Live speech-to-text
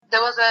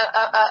there was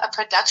a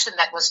production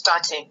that was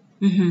starting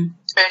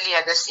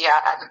earlier this year.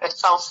 It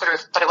fell through,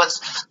 but it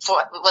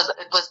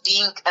was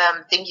being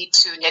thingy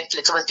to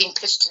Netflix. It was being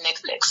pitched to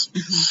Netflix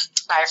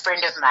by a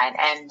friend of mine,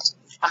 and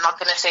I'm not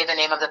going to say the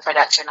name of the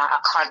production. I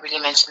can't really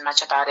mention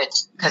much about it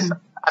because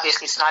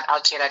obviously it's not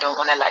out yet. I don't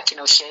want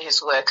to share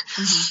his work.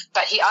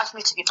 But he asked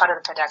me to be part of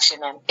the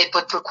production, and it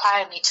would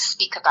require me to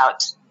speak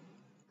about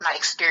my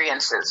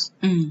experiences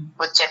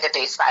with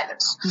gender-based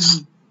violence.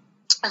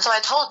 And so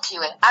I told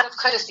Piwe, out of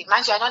courtesy,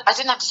 mind you, I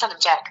didn't have to send him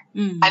Jack.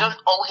 I don't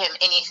owe him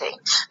anything.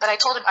 But I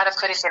told him out of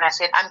courtesy, and I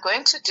said, I'm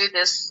going to do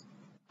this,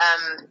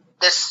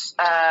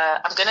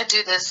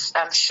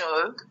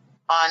 show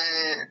on,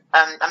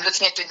 I'm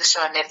looking at doing the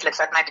show on Netflix.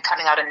 That might be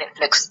coming out on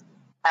Netflix.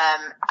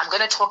 I'm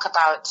going to talk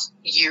about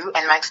you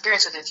and my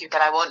experience with you,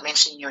 but I won't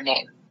mention your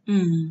name.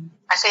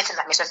 I said to him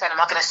that, Mr. Said, I'm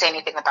not going to say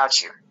anything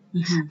about you.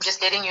 I'm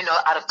just letting you know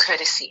out of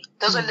courtesy.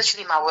 Those are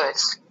literally my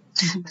words.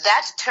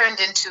 That turned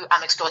into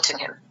I'm extorting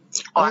him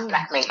or I'm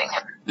blackmailing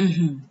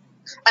him.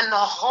 And the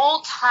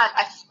whole time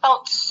I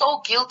felt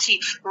so guilty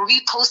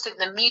reposting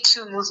the Me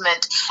Too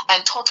movement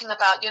and talking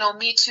about,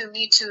 Me Too,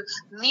 Me Too.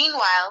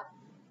 Meanwhile,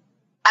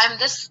 I'm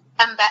this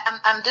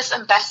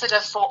ambassador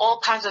for all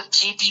kinds of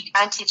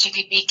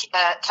anti-GBV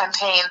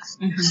campaigns.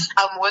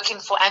 I'm working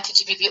for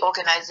anti-GBV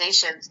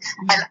organizations,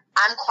 and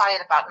I'm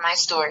quiet about my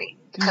story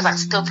because I'm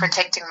still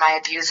protecting my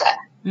abuser.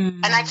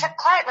 And I kept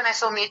quiet when I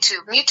saw Me Too.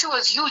 Me Too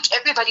was huge.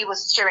 Everybody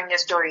was sharing their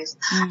stories.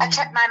 I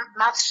kept my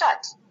mouth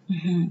shut.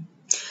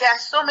 There are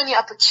so many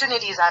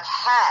opportunities I've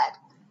had,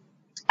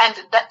 and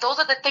those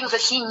are the things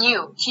that he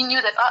knew. He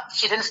knew that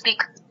she didn't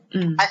speak.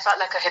 I felt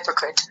like a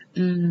hypocrite.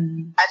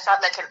 I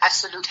felt like an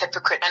absolute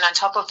hypocrite. And on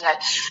top of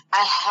that,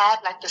 I had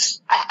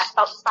I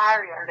felt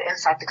fiery on the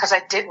inside because I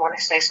did want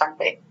to say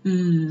something.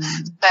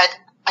 But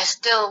I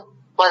still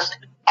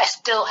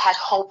had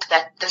hope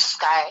that this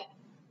guy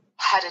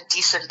had a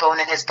decent bone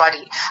in his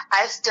body.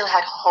 I still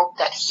had hope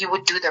that he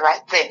would do the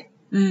right thing.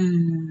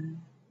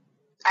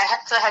 I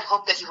still had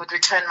hope that he would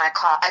return my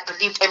car. I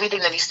believed everything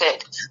that he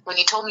said. When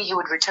he told me he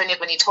would return it,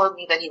 when he told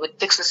me that he would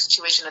fix the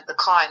situation with the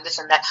car and this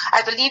and that,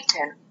 I believed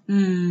him.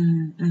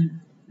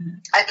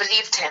 I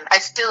believed him. I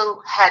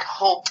still had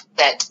hope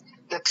that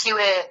the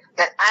Piwe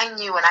that I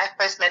knew when I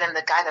first met him,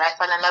 the guy that I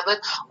fell in love with,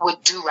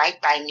 would do right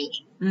by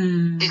me.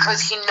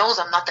 Because he knows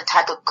I'm not the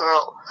type of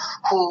girl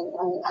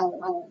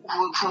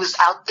who's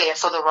out there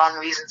for the wrong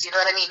reasons. You know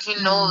what I mean? He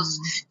knows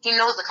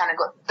the kind of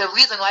girl. The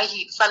reason why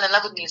he fell in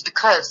love with me is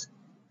because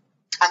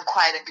I'm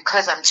quiet and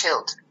because I'm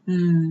chilled.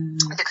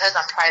 Because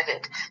I'm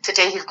private.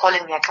 Today he's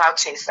calling me a cloud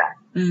chaser.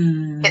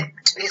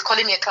 He's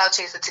calling me a cloud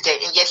chaser today,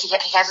 and yet he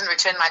hasn't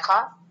returned my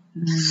car.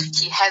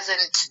 He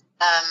hasn't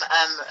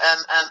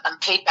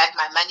paid back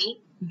my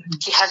money.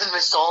 He hasn't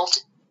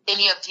resolved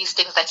any of these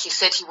things that he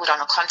said he would on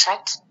a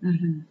contract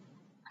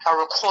or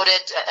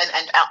recorded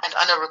and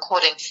on a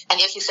recording. And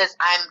yet he says,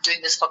 I'm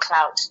doing this for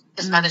clout.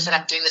 His mother said,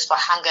 I'm doing this for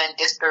hunger and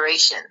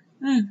desperation.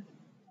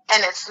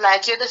 And it's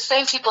like, you're the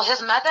same people.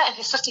 His mother and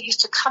his sister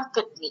used to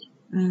comfort me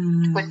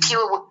when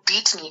people would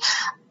beat me.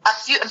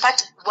 In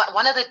fact,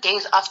 one of the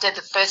days after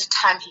the first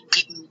time he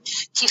beat me,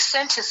 he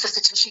sent his sister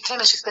to me. She came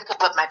and she picked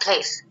up at my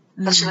place.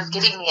 But she was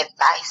giving me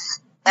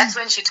advice. That's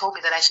when she told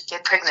me that I should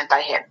get pregnant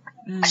by him.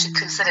 I should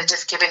consider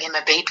just giving him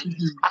a baby.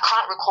 I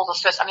can't recall I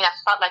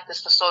felt like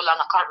this for so long.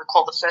 I can't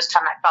recall the first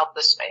time I felt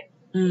this way.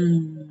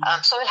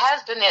 So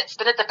it's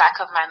been at the back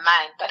of my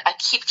mind, but I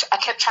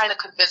kept trying to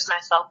convince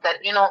myself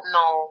that,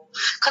 no,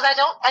 because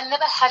I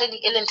never had any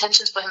ill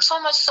intentions for him, so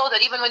much so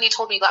that even when he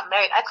told me he got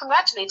married, I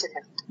congratulated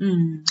him.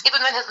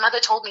 Even when his mother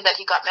told me that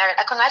he got married,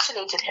 I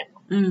congratulated him.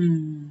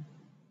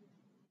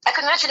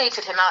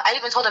 I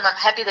even told him, I'm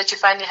happy that you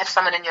finally have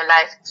someone in your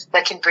life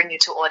that can bring you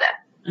to order.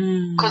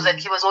 Because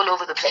he was all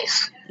over the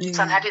place.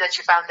 So I'm happy that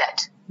you found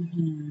that.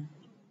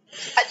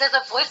 There's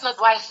a voice note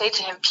where I say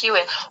to him,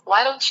 Piwe,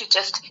 why don't you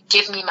just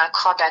give me my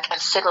car back and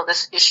settle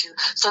this issue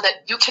so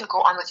that you can go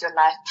on with your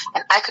life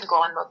and I can go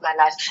on with my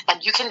life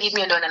and you can leave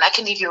me alone and I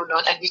can leave you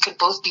alone and we can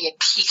both be at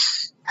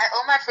peace. I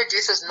owe my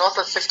producers north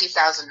of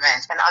 50,000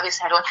 rand, and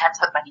obviously I don't have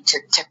the money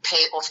to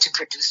pay off to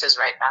producers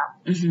right now.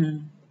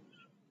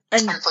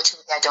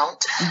 Unfortunately, I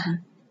don't.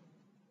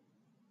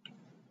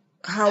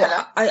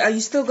 How are you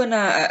still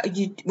gonna?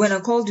 When I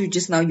called you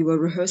just now, you were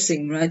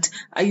rehearsing, right?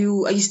 Are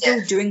you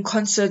still doing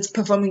concerts,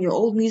 performing your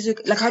old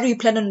music? Like, how do you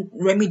plan on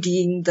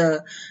remedying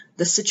the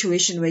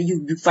situation where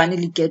you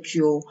finally get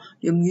your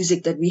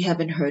music that we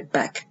haven't heard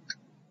back?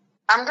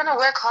 I'm gonna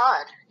work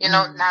hard.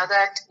 Now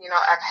that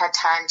I've had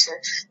time to.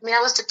 I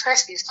was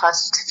depressed these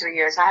past 3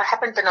 years. I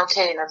haven't been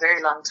okay in a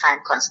very long time,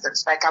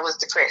 Constance. Like, I was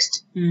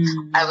depressed.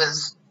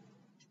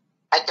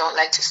 I don't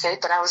like to say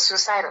it, but I was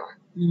suicidal.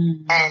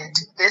 And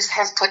this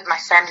has put my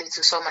family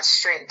through so much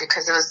strain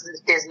because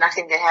there's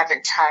nothing they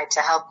haven't tried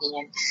to help me,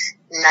 and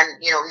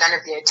none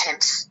of their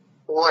attempts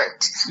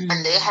worked.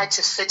 And they had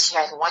to sit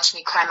here and watch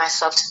me cry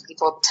myself to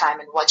sleep all the time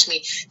and watch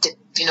me,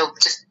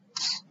 just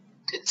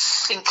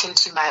sink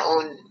into my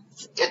own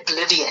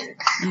oblivion.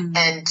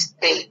 And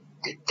they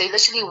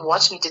literally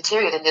watched me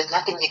deteriorate, and there's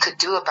nothing they could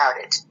do about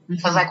it.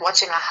 It was like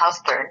watching a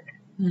house burn.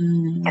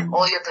 and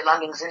all your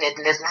belongings in it,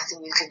 and there's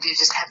nothing you can do. You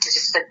just have to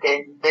just sit there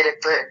and let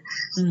it burn.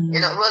 You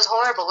know, it was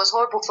horrible. It was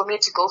horrible for me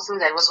to go through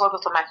that. It was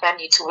horrible for my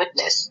family to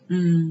witness.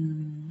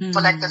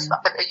 For like a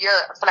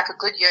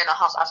good year and a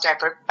half after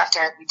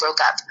we broke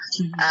up,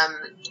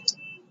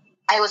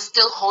 I was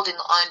still holding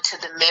on to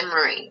the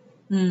memory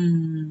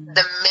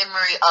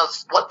of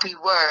what we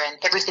were and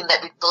everything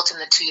that we built in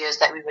the 2 years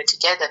that we were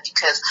together,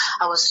 because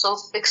I was so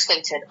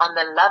fixated on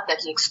the love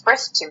that he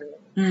expressed to me.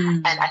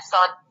 And I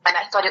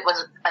thought it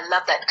was a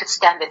love that could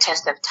stand the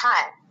test of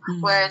time.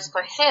 Whereas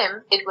for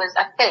him, it was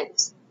a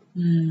phase.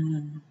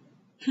 And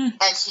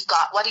he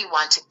got what he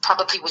wanted,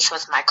 probably, which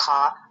was my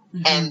car,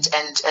 and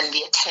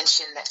the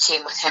attention that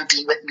came with him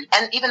being with me,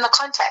 and even the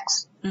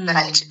contacts that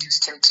I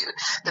introduced him to,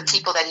 the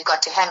people that he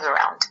got to hang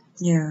around.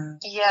 Yeah.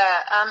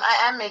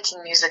 I am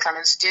making music. I'm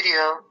in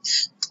studio.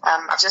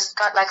 I've just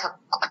got like a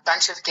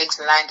bunch of gigs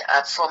lined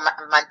up for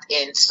a month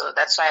in, so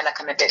that's why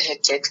I'm a bit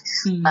hectic.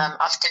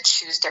 After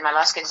Tuesday, my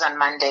last gig's on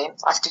Monday.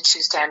 After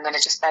Tuesday, I'm gonna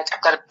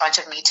I've got a bunch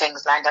of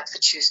meetings lined up for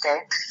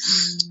Tuesday,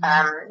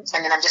 and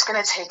then I'm just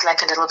gonna take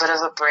like a little bit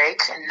of a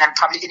break, and then I'm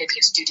probably gonna be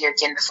in studio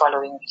again the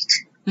following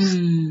week.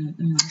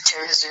 To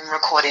resume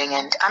recording,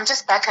 and I'm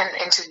just back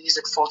into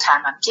music full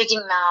time. I'm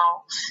gigging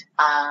now.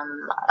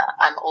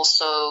 I'm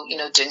also,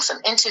 doing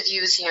some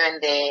interviews here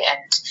and there,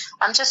 and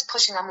I'm just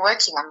pushing. I'm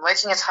working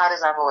as hard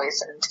as I've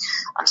always, and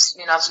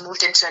I've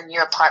moved into a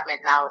new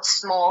apartment now. It's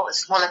small.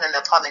 It's smaller than the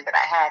apartment that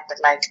I had, but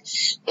like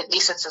at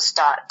least it's a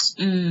start.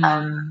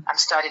 I'm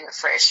starting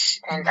afresh,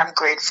 and I'm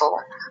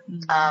grateful.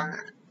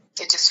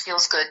 It just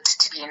feels good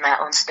to be in my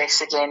own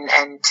space again,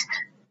 and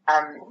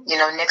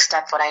next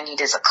up, what I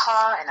need is a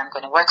car, and I'm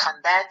going to work on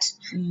that.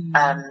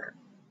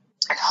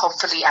 And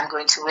hopefully I'm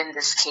going to win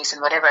this case,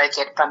 and whatever I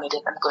get from it,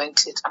 I'm going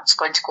to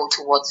go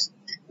towards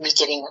me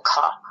getting a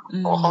car.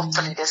 Or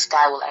hopefully this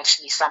guy will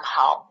actually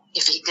somehow,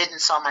 if he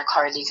didn't sell my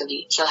car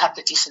illegally, he'll have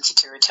the decency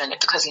to return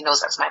it, because he knows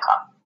that's my car.